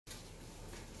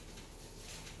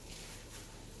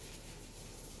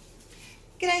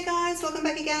G'day guys, welcome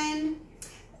back again.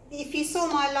 If you saw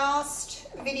my last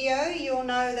video, you'll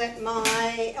know that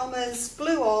my Elmers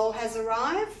glue oil has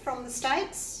arrived from the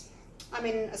States. I'm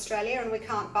in Australia and we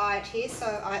can't buy it here, so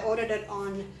I ordered it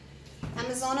on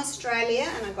Amazon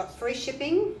Australia and I got free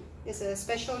shipping. There's a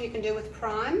special you can do with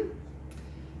Prime.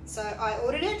 So I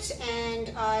ordered it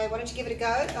and I wanted to give it a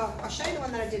go. Oh, I'll show you the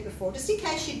one that I did before, just in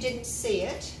case you didn't see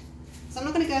it. So I'm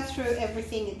not going to go through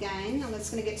everything again, I'm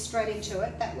just going to get straight into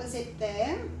it. That was it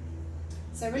there.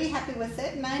 So really happy with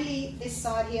it, mainly this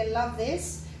side here, love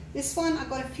this. This one I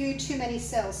got a few too many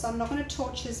cells, so I'm not going to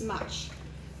torch as much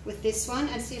with this one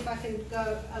and see if I can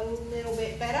go a little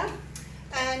bit better.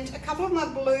 And a couple of my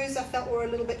blues I felt were a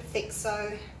little bit thick,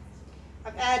 so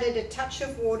I've added a touch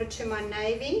of water to my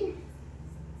navy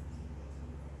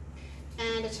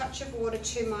and a touch of water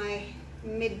to my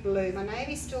mid blue. My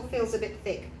navy still feels a bit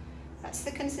thick. That's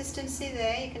the consistency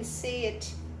there. You can see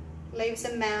it leaves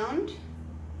a mound.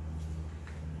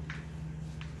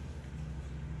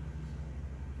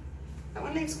 That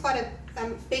one leaves quite a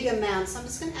bigger mound, so I'm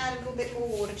just going to add a little bit more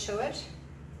water to it.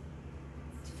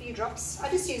 A few drops. I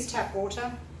just use tap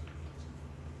water.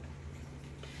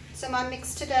 So my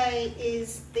mix today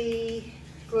is the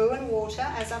glue and water,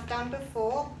 as I've done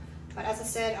before. But as I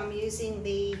said, I'm using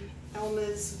the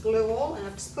Elmers glue oil, and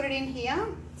I've just put it in here,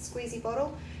 squeezy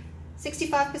bottle.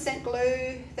 65%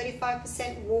 glue,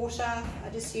 35% water. I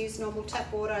just use normal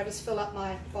tap water. I just fill up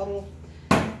my bottle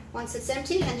once it's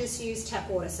empty and just use tap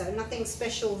water, so nothing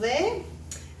special there.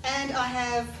 And I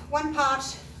have 1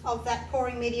 part of that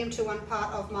pouring medium to 1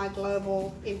 part of my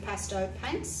global impasto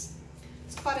paints.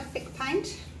 It's quite a thick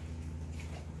paint.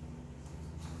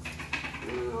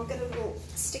 I'll get a little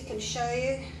stick and show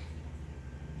you.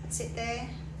 That's it there.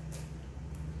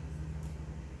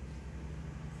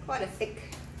 Quite a thick,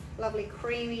 lovely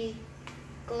creamy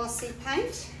glossy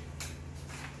paint.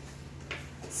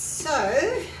 So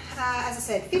as I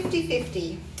said,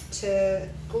 50-50 to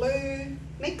glue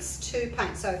mix to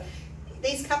paint. So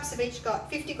these cups have each got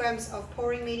 50 grams of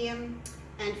pouring medium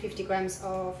and 50 grams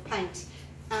of paint.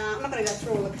 I'm not going to go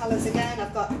through all the colours again.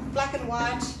 I've got black and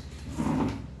white,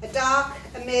 a dark,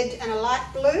 a mid and a light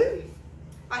blue.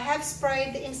 I have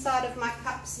sprayed the inside of my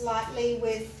cups lightly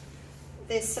with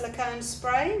this silicone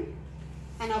spray,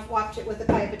 and I've wiped it with a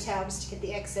paper towel just to get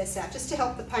the excess out, just to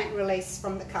help the paint release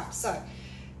from the cup. So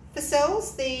for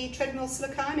cells, the treadmill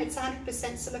silicone, it's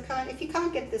 100% silicone. If you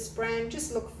can't get this brand,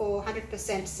 just look for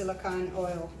 100% silicone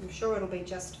oil. I'm sure it'll be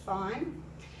just fine.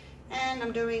 And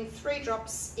I'm doing 3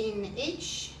 drops in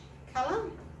each colour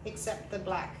except the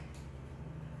black.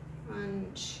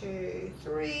 1, 2,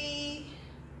 3.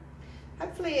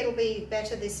 Hopefully it'll be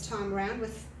better this time around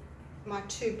with my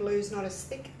 2 blues not as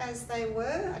thick as they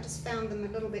were. I just found them a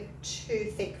little bit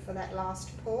too thick for that last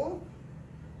pour.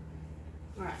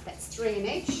 Alright, that's 3 in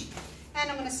each. And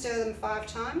I'm going to stir them 5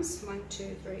 times. 1,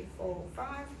 2, 3, 4, 5.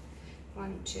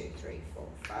 1, 2, 3, 4,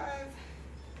 5.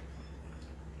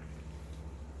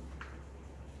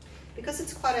 Because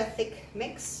it's quite a thick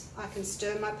mix, I can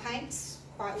stir my paints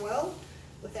quite well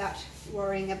without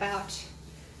worrying about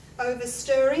over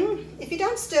stirring. If you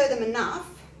don't stir them enough,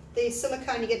 the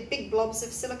silicone, you get big blobs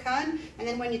of silicone, and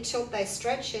then when you tilt they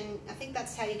stretch, and I think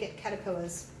that's how you get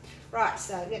caterpillars. Right,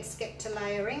 so let's get to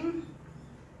layering.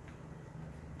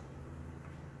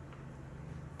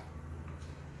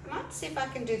 I might see if I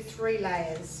can do 3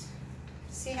 layers.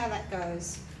 See how that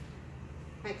goes.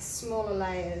 Make smaller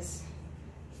layers.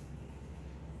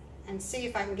 And see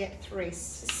if I can get 3.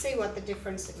 Just see what the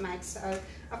difference it makes. So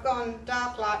I've gone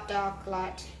dark, light, dark,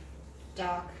 light,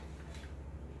 dark.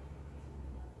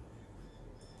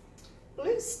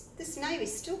 Blue, this navy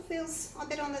still feels a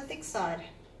bit on the thick side.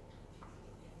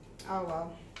 Oh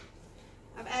well.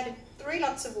 I've added 3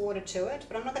 lots of water to it,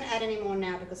 but I'm not going to add any more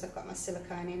now because I've got my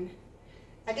silicone in.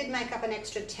 I did make up an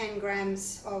extra 10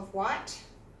 grams of white.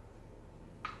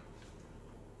 I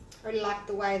really liked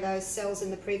the way those cells in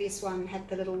the previous one had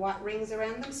the little white rings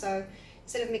around them, so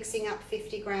instead of mixing up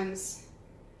 50 grams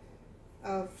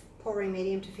of pouring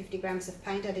medium to 50 grams of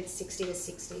paint, I did 60 to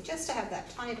 60, just to have that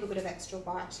tiny little bit of extra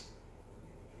white.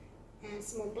 And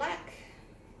some more black.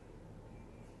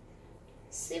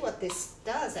 See what this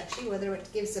does actually, whether it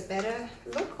gives a better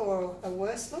look or a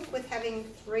worse look with having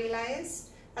 3 layers.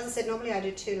 As I said, normally I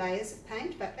do 2 layers of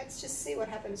paint, but let's just see what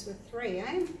happens with 3,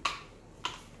 eh?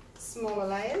 Smaller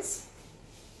layers,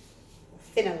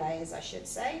 thinner layers I should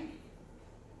say.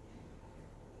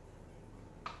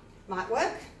 Might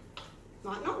work,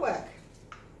 might not work.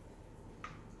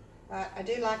 But I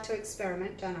do like to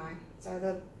experiment, don't I?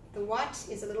 So the white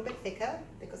is a little bit thicker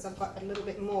because I've got a little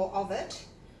bit more of it.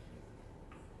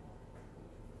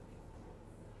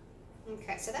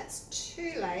 Okay, so that's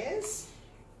 2 layers,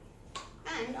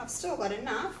 and I've still got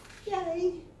enough,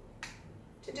 yay,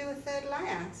 to do a 3rd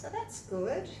layer, so that's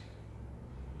good.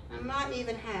 I might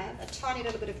even have a tiny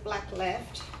little bit of black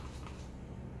left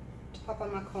to pop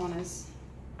on my corners.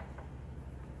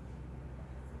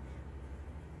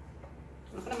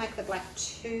 I'm not going to make the black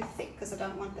too thick because I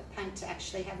don't want the paint to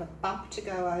actually have a bump to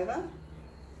go over.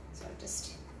 So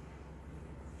just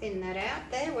thin that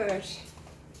out there where it,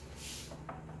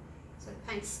 so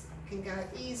the paint can go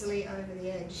easily over the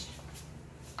edge.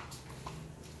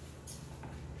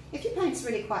 If your paint's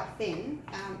really quite thin,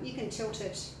 you can tilt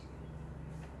it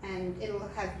and it'll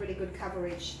have really good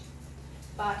coverage.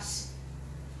 But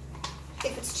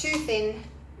if it's too thin,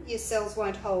 your cells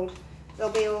won't hold.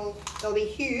 They'll be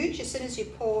huge. As soon as you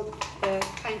pour the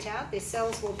paint out, their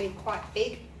cells will be quite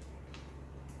big.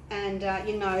 And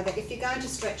you know that if you're going to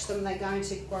stretch them, they're going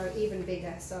to grow even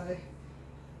bigger. So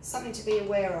something to be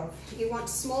aware of. You want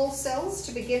small cells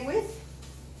to begin with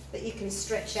that you can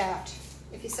stretch out.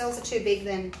 If your cells are too big,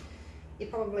 then you're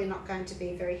probably not going to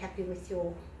be very happy with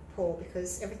your pour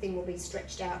because everything will be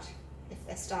stretched out if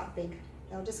they start big.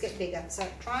 They'll just get bigger. So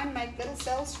try and make little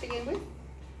cells to begin with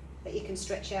that you can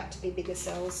stretch out to be bigger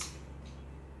cells.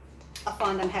 I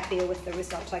find I'm happier with the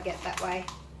result I get that way.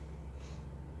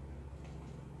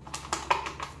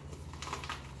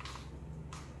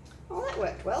 Oh, that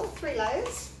worked well. 3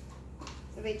 layers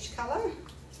of each colour.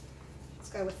 Let's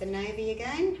go with the navy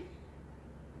again.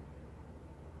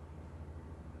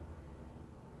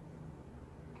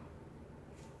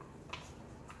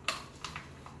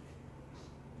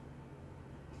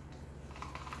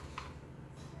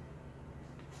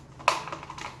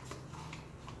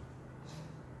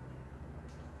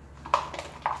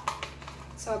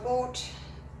 So I bought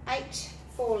 8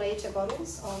 4-litre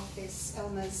bottles of this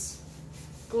Elmers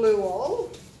glue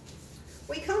all.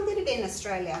 We can't get it in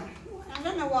Australia. I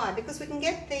don't know why, because we can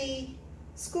get the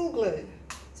school glue.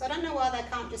 So I don't know why they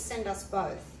can't just send us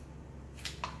both.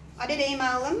 I did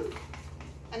email them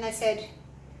and they said,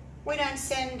 we don't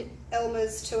send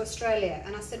Elmers to Australia.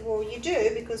 And I said, well, you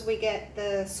do because we get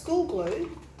the school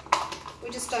glue. We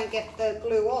just don't get the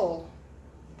glue all.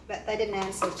 But they didn't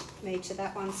answer me to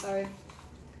that one, so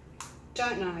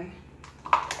don't know.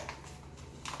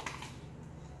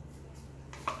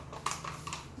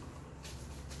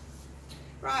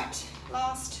 Right,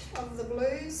 last of the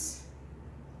blues.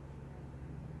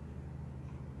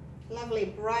 Lovely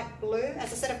bright blue.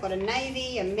 As I said, I've got a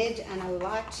navy, a mid and a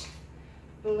light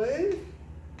blue.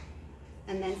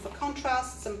 And then for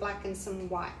contrast, some black and some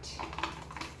white.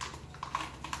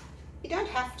 You don't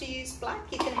have to use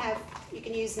black. You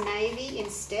can use navy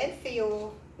instead for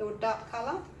your dark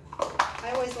colour.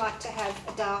 I always like to have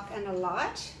a dark and a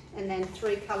light and then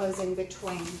 3 colours in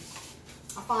between.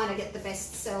 I find I get the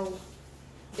best cell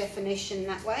definition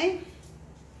that way.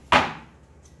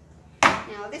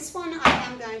 Now this one I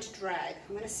am going to drag.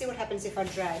 I'm going to see what happens if I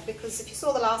drag, because if you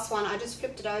saw the last one I just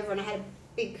flipped it over and I had a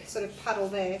big sort of puddle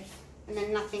there and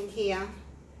then nothing here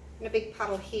and a big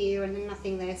puddle here and then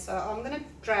nothing there. So I'm going to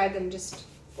drag and just,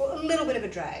 well, a little bit of a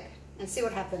drag and see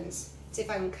what happens. See if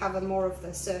I can cover more of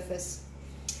the surface.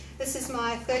 This is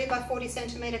my 30 by 40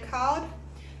 centimetre card.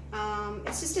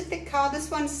 It's just a thick card. This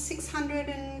one's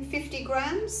 650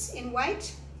 grams in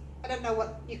weight. I don't know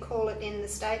what you call it in the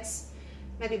States.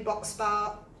 Maybe box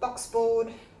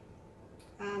board,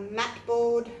 mat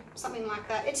board, something like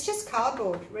that. It's just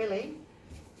cardboard, really.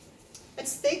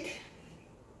 It's thick,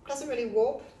 doesn't really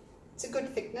warp. It's a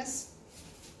good thickness.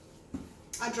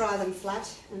 I dry them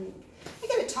flat and I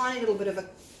get a tiny little bit of a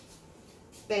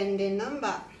bend in them,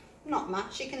 but not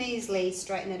much. You can easily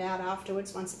straighten it out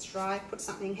afterwards once it's dry. Put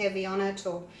something heavy on it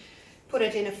or put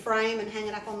it in a frame and hang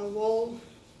it up on the wall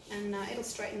and it'll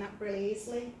straighten up really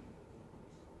easily.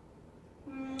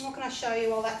 What can I show you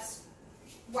while that's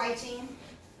waiting?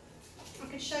 I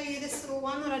can show you this little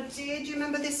one that I did. Do you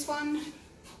remember this one?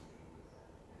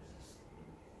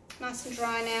 Nice and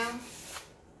dry now.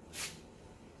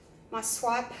 My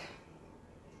swipe.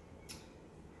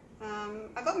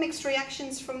 I got mixed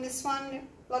reactions from this one.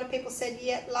 A lot of people said,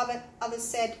 yeah, love it. Others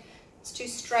said, it's too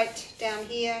straight down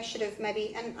here. Should have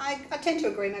maybe, and I tend to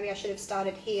agree, maybe I should have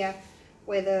started here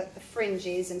where the fringe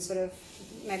is and sort of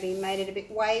maybe made it a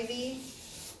bit wavy.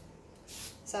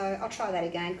 So I'll try that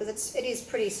again because it is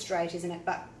pretty straight, isn't it?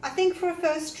 But I think for a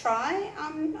first try,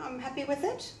 I'm happy with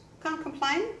it. Can't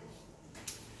complain.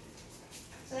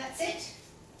 So that's it.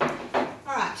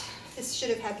 All right, this should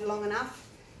have had long enough.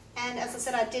 And as I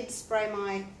said, I did spray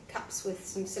my cups with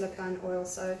some silicone oil,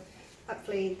 so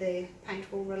hopefully the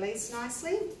paint will release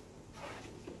nicely.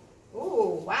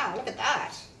 Oh, wow, look at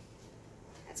that.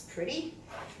 That's pretty.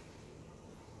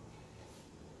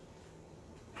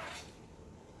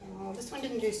 Oh, this one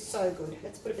didn't do so good.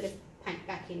 Let's put a bit of paint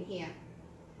back in here.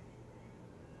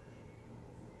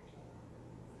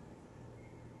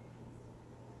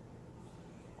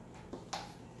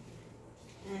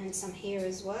 And some here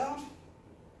as well.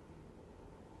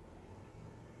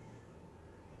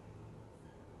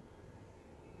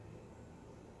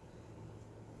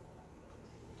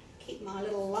 Keep my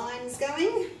little lines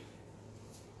going.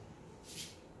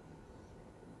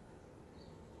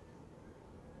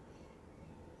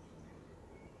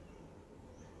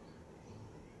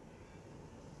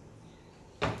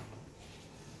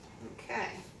 Okay,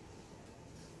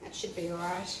 that should be all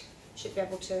right. Should be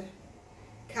able to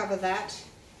cover that.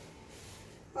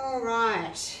 All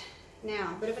right,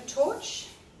 now a bit of a torch.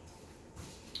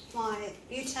 My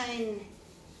butane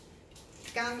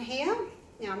gun here.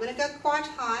 Now I'm going to go quite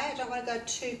high. I don't want to go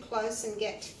too close and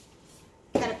get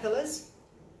caterpillars.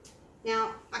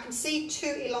 Now I can see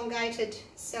two elongated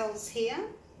cells here,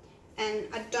 and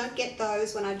I don't get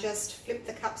those when I just flip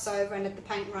the cups over and let the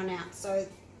paint run out. So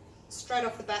straight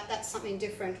off the bat, that's something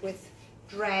different with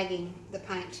dragging the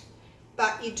paint.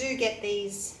 But you do get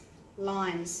these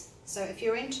lines. So if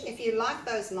you like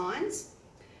those lines,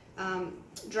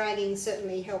 dragging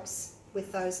certainly helps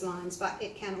with those lines, but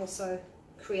it can also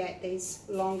create these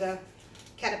longer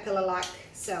caterpillar-like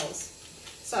cells.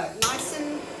 So nice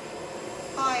and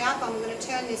high up, I'm going to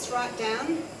turn this right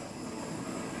down.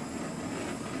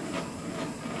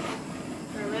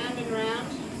 Go round and round.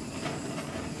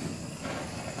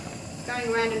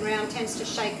 Going round and round tends to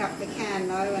shake up the can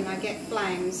though, and I get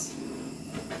flames.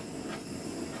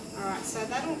 Alright, so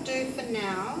that'll do for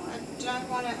now. I don't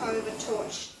want to over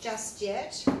torch just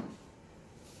yet.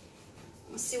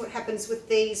 We'll see what happens with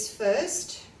these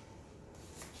first.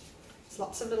 There's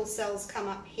lots of little cells come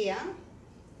up here.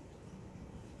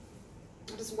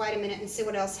 I'll just wait a minute and see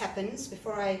what else happens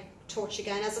before I torch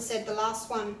again. As I said, the last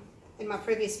one in my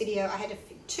previous video, I had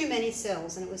too many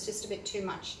cells and it was just a bit too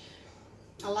much.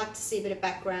 I like to see a bit of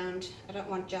background. I don't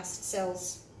want just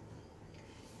cells.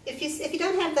 If you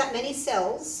don't have that many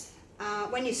cells,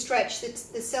 when you stretch,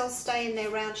 the cells stay in their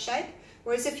round shape.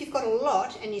 Whereas if you've got a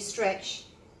lot and you stretch,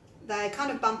 they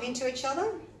kind of bump into each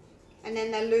other and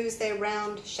then they lose their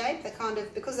round shape. They kind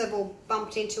of, because they've all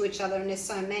bumped into each other and there's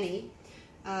so many,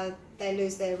 they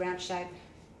lose their round shape.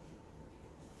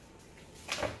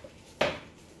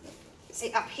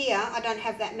 See, up here I don't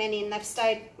have that many and they've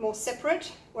stayed more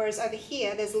separate, whereas over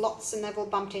here there's lots and they've all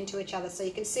bumped into each other, so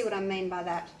you can see what I mean by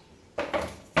that.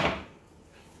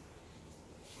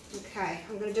 Okay,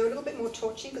 I'm going to do a little bit more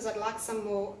torching because I'd like some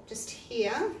more just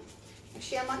here.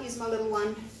 Actually, I might use my little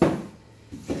one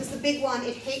because the big one,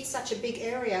 it heats such a big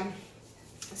area. I'm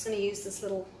just going to use this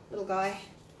little guy.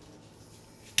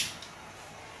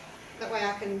 That way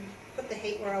I can put the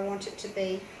heat where I want it to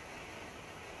be.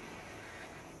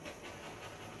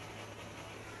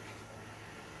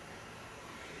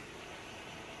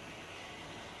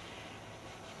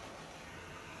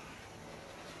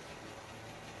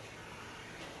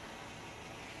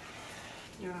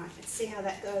 Alright, let's see how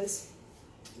that goes.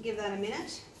 Give that a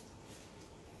minute.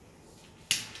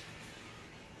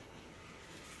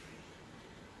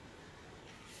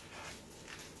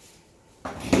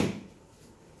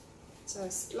 So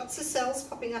lots of cells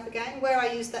popping up again. Where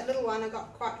I used that little one, I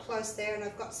got quite close there and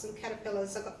I've got some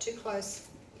caterpillars. I got too close.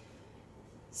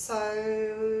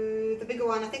 So the bigger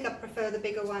one, I think I prefer the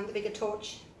bigger one, the bigger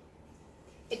torch.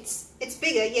 It's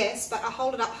bigger, yes, but I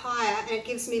hold it up higher and it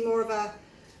gives me more of a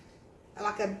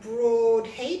broad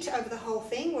heat over the whole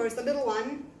thing, whereas the little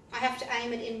one, I have to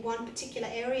aim it in one particular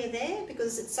area there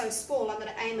because it's so small. I'm going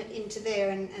to aim it into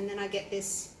there and then I get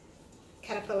this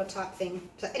caterpillar type thing.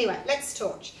 So anyway, let's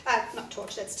torch. Not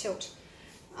torch, let's tilt.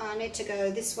 I need to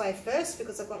go this way first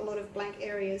because I've got a lot of blank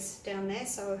areas down there,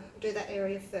 so I'll do that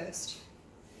area first.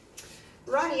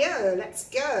 Rightio, let's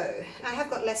go. I have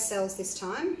got less cells this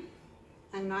time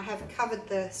and I have covered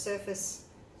the surface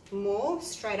more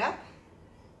straight up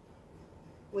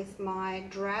with my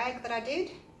drag that I did.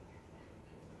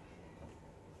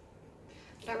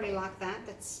 I don't really like that,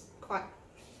 that's quite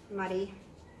muddy.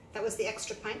 That was the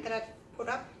extra paint that I put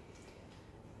up.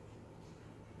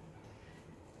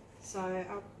 So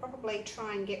I'll probably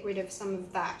try and get rid of some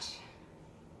of that.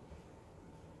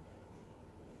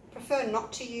 I prefer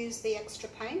not to use the extra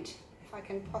paint if I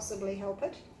can possibly help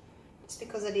it. It's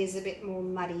because it is a bit more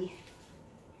muddy.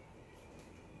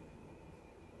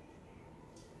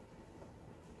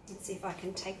 Let's see if I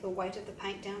can take the weight of the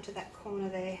paint down to that corner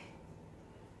there.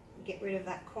 Get rid of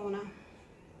that corner.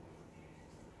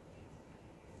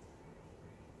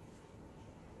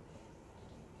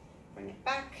 Bring it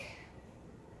back.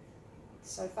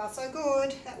 So far so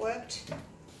good, that worked.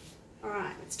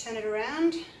 Alright, let's turn it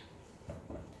around.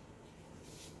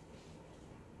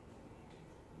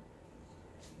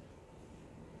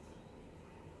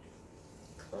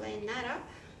 Clean that up.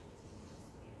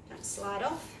 Don't slide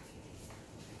off.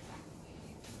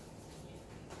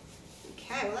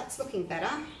 Okay, well that's looking better.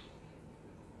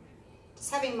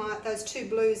 Just having those two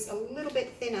blues a little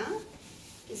bit thinner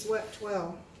has worked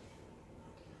well.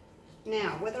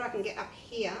 Now, whether I can get up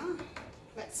here,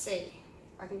 let's see if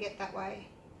I can get that way.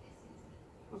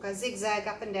 I'll go zigzag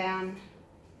up and down.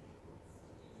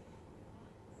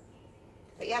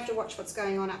 But you have to watch what's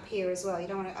going on up here as well. You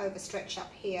don't want to overstretch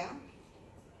up here.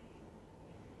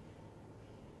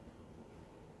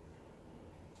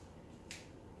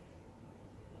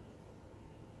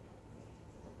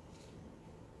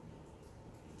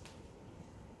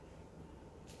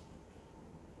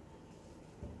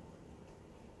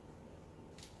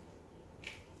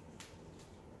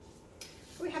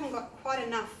 We haven't got quite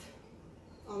enough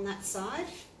on that side.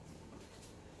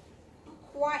 Not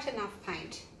quite enough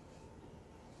paint.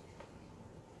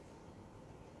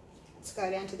 Let's go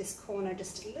down to this corner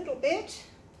just a little bit.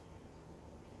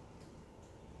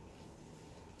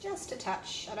 Just a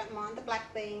touch. I don't mind the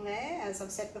black being there, as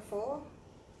I've said before.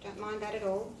 Don't mind that at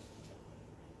all.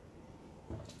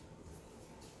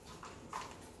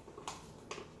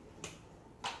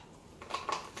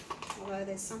 Although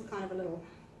there's some kind of a little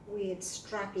weird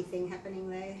stripy thing happening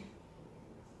there.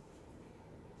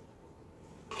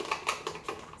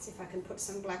 See if I can put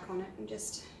some black on it and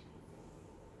just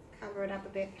cover it up a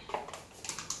bit.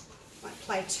 Won't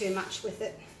play too much with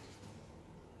it.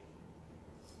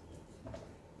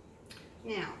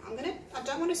 Now I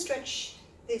don't want to stretch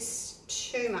this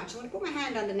too much. I'm going to put my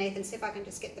hand underneath and see if I can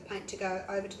just get the paint to go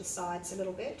over to the sides a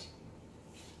little bit.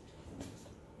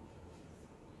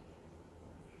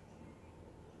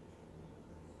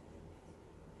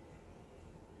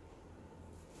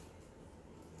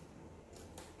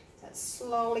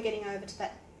 Slowly getting over to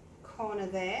that corner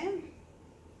there.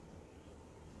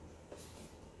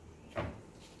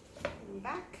 And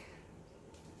back.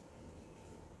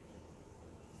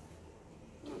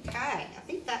 Okay, I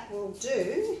think that will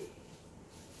do.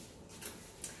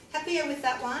 Happier with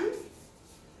that one.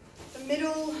 The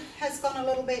middle has gone a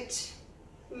little bit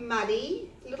muddy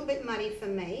for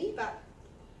me, but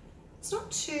it's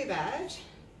not too bad.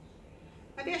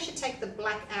 Maybe I should take the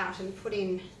black out and put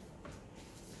in,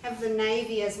 have the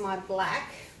navy as my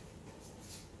black,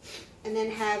 and then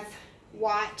have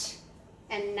white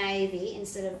and navy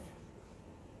instead of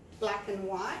black and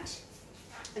white,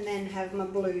 and then have my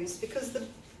blues, because the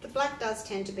black does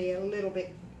tend to be a little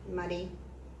bit muddy,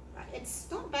 but it's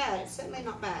not bad. It's certainly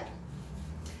not bad.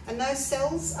 And those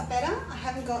cells are better. I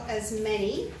haven't got as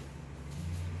many,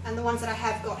 and the ones that I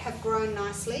have got have grown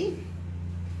nicely.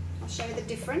 I'll show you the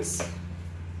difference.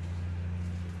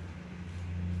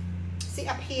 See,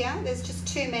 up here, there's just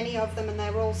too many of them and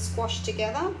they're all squashed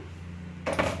together.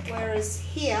 Whereas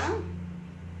here,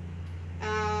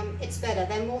 it's better.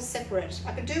 They're more separate.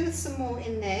 I could do with some more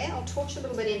in there. I'll torch a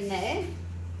little bit in there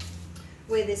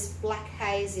where this black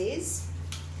haze is.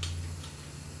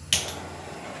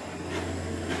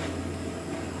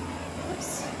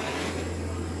 Oops.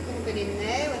 A little bit in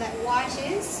there where that white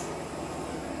is.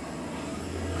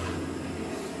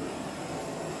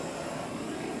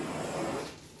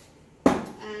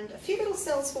 A few little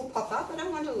cells will pop up. I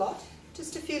don't want a lot,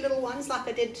 just a few little ones like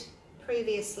I did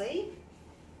previously.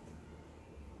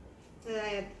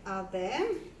 They are there.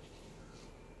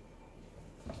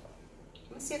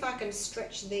 Let's see if I can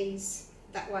stretch these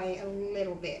that way a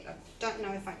little bit. I don't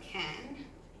know if I can.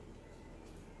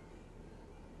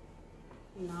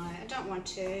 No, I don't want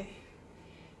to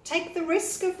take the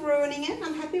risk of ruining it.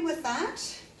 I'm happy with that.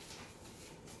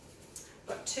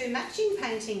 Got two matching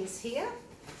paintings here.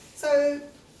 So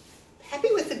happy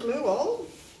with the glue all.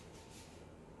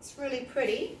 It's really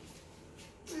pretty.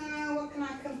 What can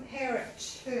I compare it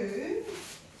to?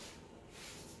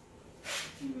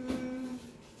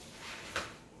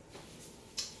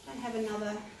 Don't have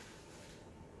another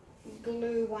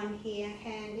glue one here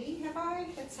handy, have I?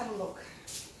 Let's have a look.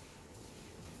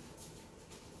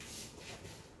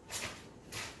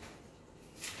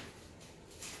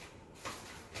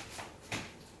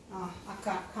 Oh, I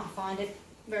can't find it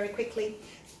very quickly.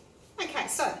 Okay,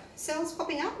 so cells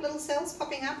popping up, little cells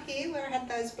popping up here where I had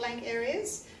those blank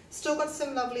areas. Still got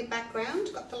some lovely background,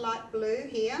 got the light blue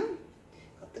here,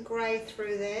 got the grey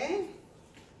through there,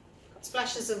 got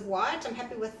splashes of white. I'm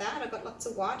happy with that. I've got lots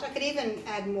of white. I could even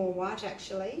add more white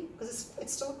actually, because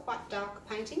it's still a quite dark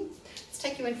painting. Let's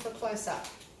take you in for a close-up.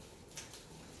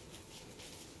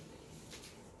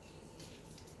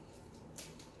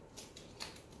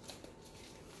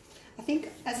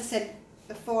 think, as I said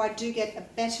before, I do get a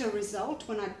better result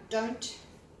when I don't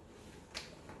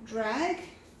drag.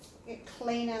 Get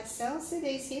cleaner cells. See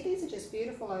these here? These are just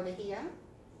beautiful over here.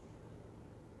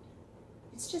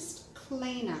 It's just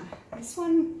cleaner. This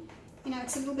one, you know,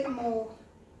 it's a little bit more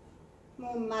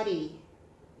muddy,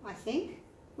 I think.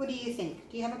 What do you think?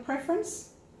 Do you have a preference?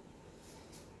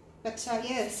 But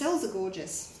yeah, the cells are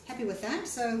gorgeous. Happy with that.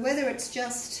 So whether it's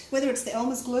the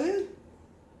Elmers glue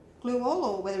wall,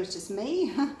 or whether it's just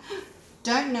me,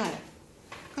 don't know.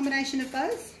 Combination of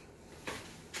both.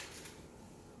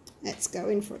 Let's go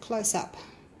in for a close-up.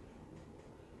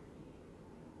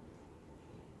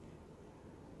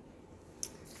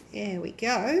 There we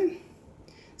go.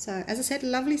 So as I said,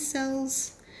 lovely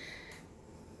cells.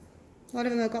 A lot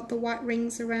of them have got the white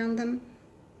rings around them.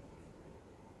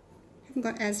 Haven't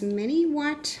got as many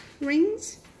white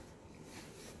rings.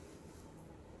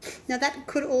 Now that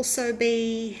could also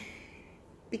be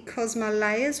because my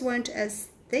layers weren't as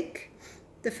thick.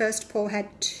 The first pour had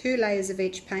 2 layers of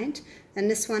each paint, and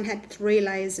this one had 3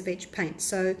 layers of each paint.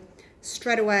 So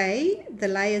straight away the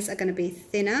layers are going to be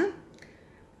thinner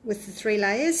with the 3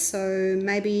 layers, so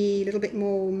maybe a little bit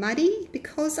more muddy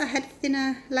because I had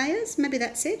thinner layers. Maybe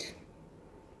that's it.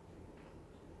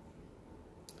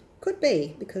 Could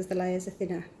be because the layers are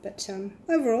thinner, but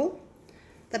overall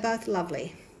they're both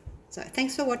lovely. So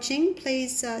thanks for watching.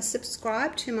 Please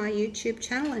subscribe to my YouTube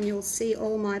channel and you'll see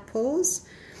all my pours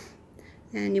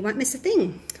and you won't miss a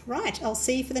thing. Right, I'll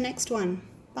see you for the next one.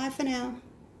 Bye for now.